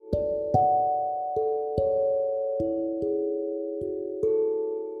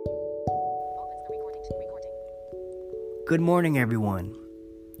Good morning, everyone,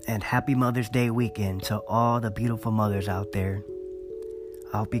 and happy Mother's Day weekend to all the beautiful mothers out there.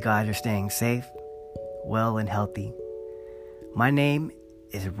 I hope you guys are staying safe, well, and healthy. My name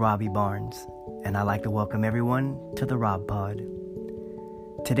is Robbie Barnes, and I'd like to welcome everyone to the Rob Pod.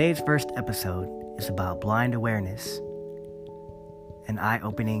 Today's first episode is about blind awareness, an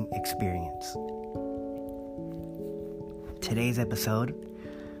eye-opening experience. Today's episode,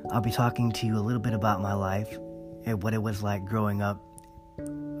 I'll be talking to you a little bit about my life and what it was like growing up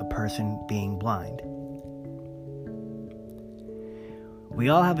a person being blind. We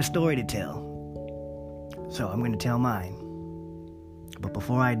all have a story to tell, so I'm going to tell mine. But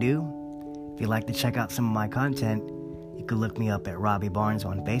before I do, if you'd like to check out some of my content, you could look me up at Robbie Barnes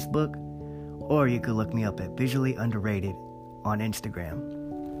on Facebook, or you could look me up at Visually Underrated on Instagram.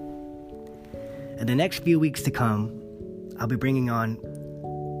 In the next few weeks to come, I'll be bringing on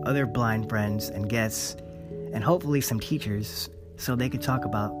other blind friends and guests, and hopefully some teachers, so they could talk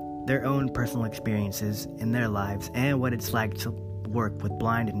about their own personal experiences in their lives and what it's like to work with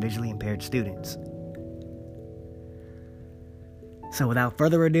blind and visually impaired students. So without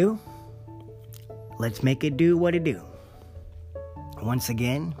further ado, let's make it do what it do. Once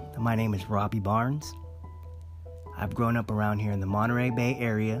again, my name is Robbie Barnes. I've grown up around here in the Monterey Bay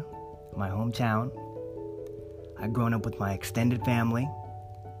area, my hometown. I've grown up with my extended family,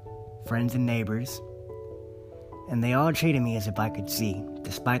 friends and neighbors, and they all treated me as if I could see,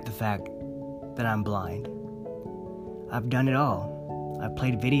 despite the fact that I'm blind. I've done it all. I've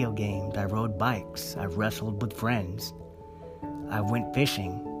played video games, I rode bikes, I've wrestled with friends, I went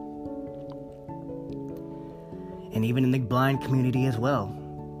fishing, and even in the blind community as well,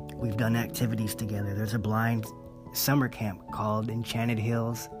 we've done activities together. There's a blind summer camp called Enchanted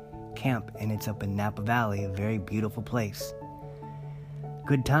Hills Camp, and it's up in Napa Valley, a very beautiful place.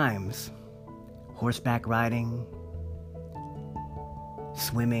 Good times. Horseback riding,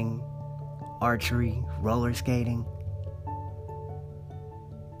 swimming, archery, roller skating,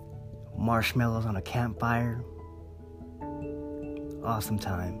 marshmallows on a campfire. Awesome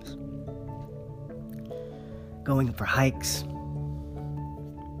times. Going for hikes.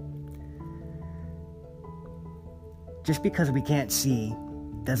 Just because we can't see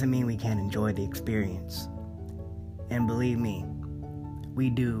doesn't mean we can't enjoy the experience. And believe me,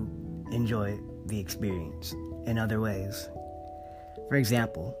 we do enjoy the experience in other ways. For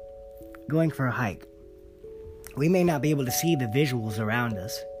example, going for a hike. We may not be able to see the visuals around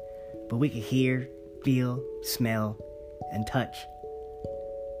us, but we can hear, feel, smell, and touch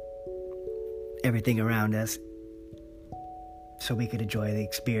everything around us, so we could enjoy the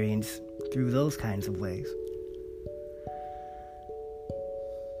experience through those kinds of ways.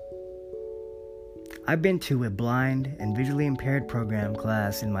 I've been to a blind and visually impaired program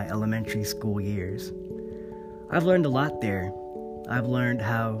class in my elementary school years. I've learned a lot there. I've learned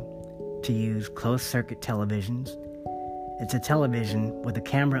how to use closed-circuit televisions. It's a television with a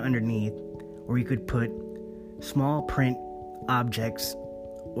camera underneath where you could put small print objects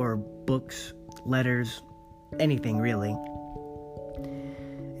or books, letters, anything really.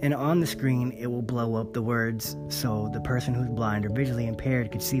 And on the screen, it will blow up the words so the person who's blind or visually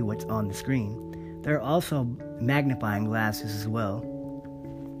impaired could see what's on the screen. There are also magnifying glasses as well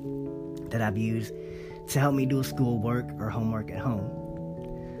that I've used to help me do schoolwork or homework at home.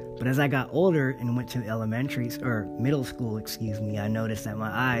 But as I got older and went to middle school, I noticed that my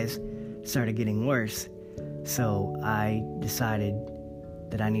eyes started getting worse. So I decided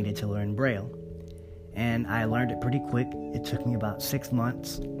that I needed to learn Braille. And I learned it pretty quick. It took me about 6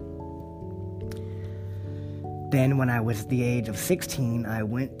 months. Then when I was the age of 16, I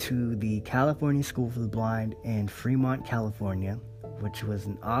went to the California School for the Blind in Fremont, California, which was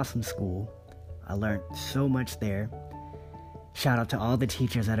an awesome school. I learned so much there. Shout out to all the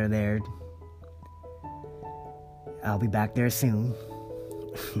teachers that are there. I'll be back there soon.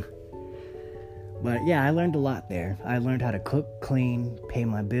 But yeah, I learned a lot there. I learned how to cook, clean, pay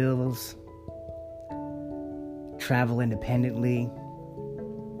my bills, travel independently,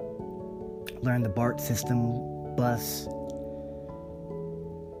 learn the BART system, bus.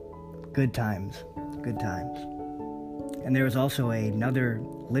 Good times. And there was also another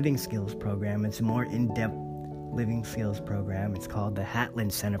living skills program. It's a more in-depth living skills program. It's called the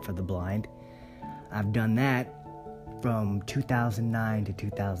Hatland Center for the Blind. I've done that from 2009 to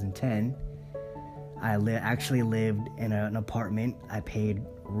 2010. I actually lived in an apartment. I paid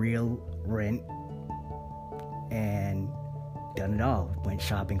real rent and done it all. Went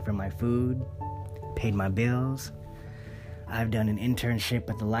shopping for my food, paid my bills. I've done an internship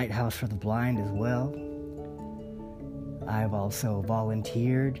at the Lighthouse for the Blind as well. I've also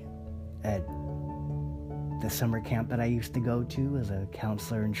volunteered at the summer camp that I used to go to as a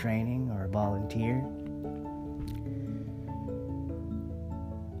counselor in training or a volunteer.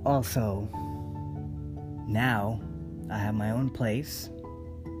 Also, now I have my own place.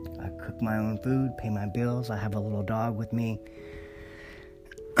 I cook my own food, pay my bills. I have a little dog with me.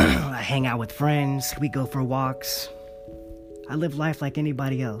 I hang out with friends. We go for walks. I live life like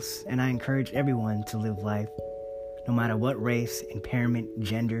anybody else, and I encourage everyone to live life, no matter what race, impairment,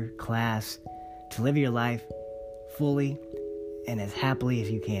 gender, class, to live your life fully and as happily as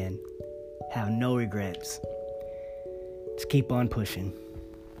you can. Have no regrets. Just keep on pushing.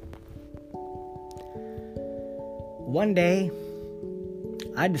 One day,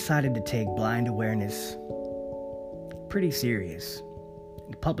 I decided to take blind awareness pretty serious,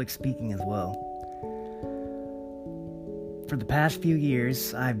 and public speaking as well. For the past few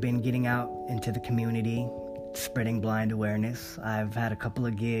years, I've been getting out into the community, spreading blind awareness. I've had a couple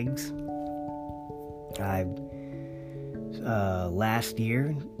of gigs. Last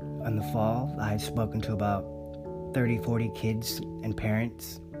year, in the fall, I've spoken to about 30, 40 kids and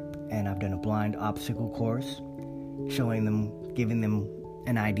parents, and I've done a blind obstacle course, showing them, giving them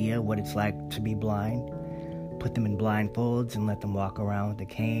an idea what it's like to be blind, put them in blindfolds and let them walk around with a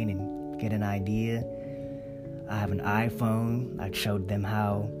cane and get an idea. I have an iPhone. I showed them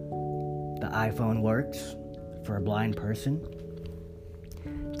how the iPhone works for a blind person.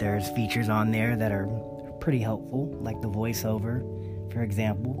 There's features on there that are pretty helpful, like the voiceover, for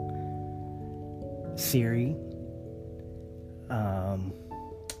example, Siri,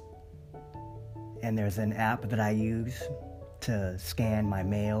 and there's an app that I use to scan my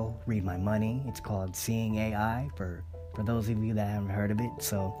mail, read my money. It's called Seeing AI for those of you that haven't heard of it.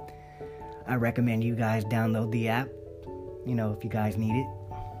 So I recommend you guys download the app, if you guys need it.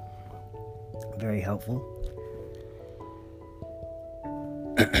 Very helpful.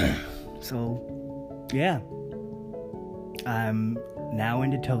 So, yeah. I'm now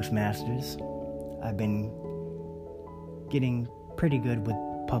into Toastmasters. I've been getting pretty good with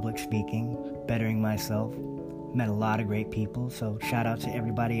public speaking, bettering myself. Met a lot of great people, so shout out to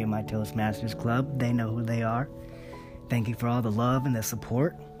everybody in my Toastmasters club. They know who they are. Thank you for all the love and the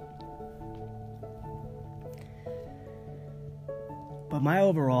support. But my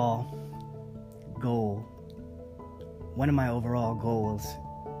overall goal, one of my overall goals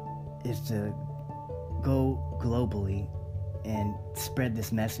is to go globally and spread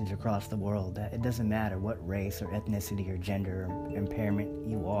this message across the world that it doesn't matter what race or ethnicity or gender or impairment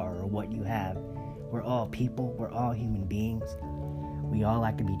you are or what you have. We're all people. We're all human beings. We all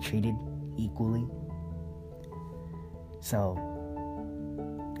like to be treated equally. So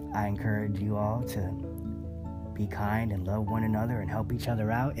I encourage you all to be kind and love one another and help each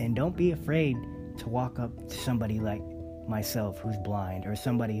other out. And don't be afraid to walk up to somebody like myself who's blind, or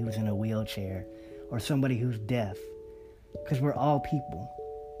somebody who's in a wheelchair, or somebody who's deaf. Because we're all people,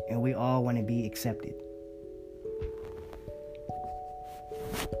 and we all want to be accepted.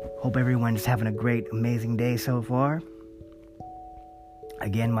 Hope everyone's having a great, amazing day so far.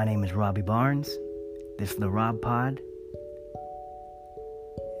 Again, my name is Robbie Barnes. This is the Rob Pod.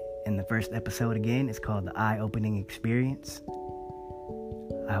 And the first episode, again, is called The Eye-Opening Experience.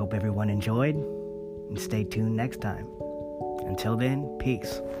 I hope everyone enjoyed, and stay tuned next time. Until then,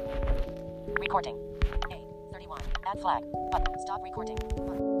 peace. Recording. A31. Add flag. Button. Stop recording.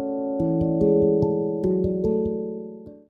 Button.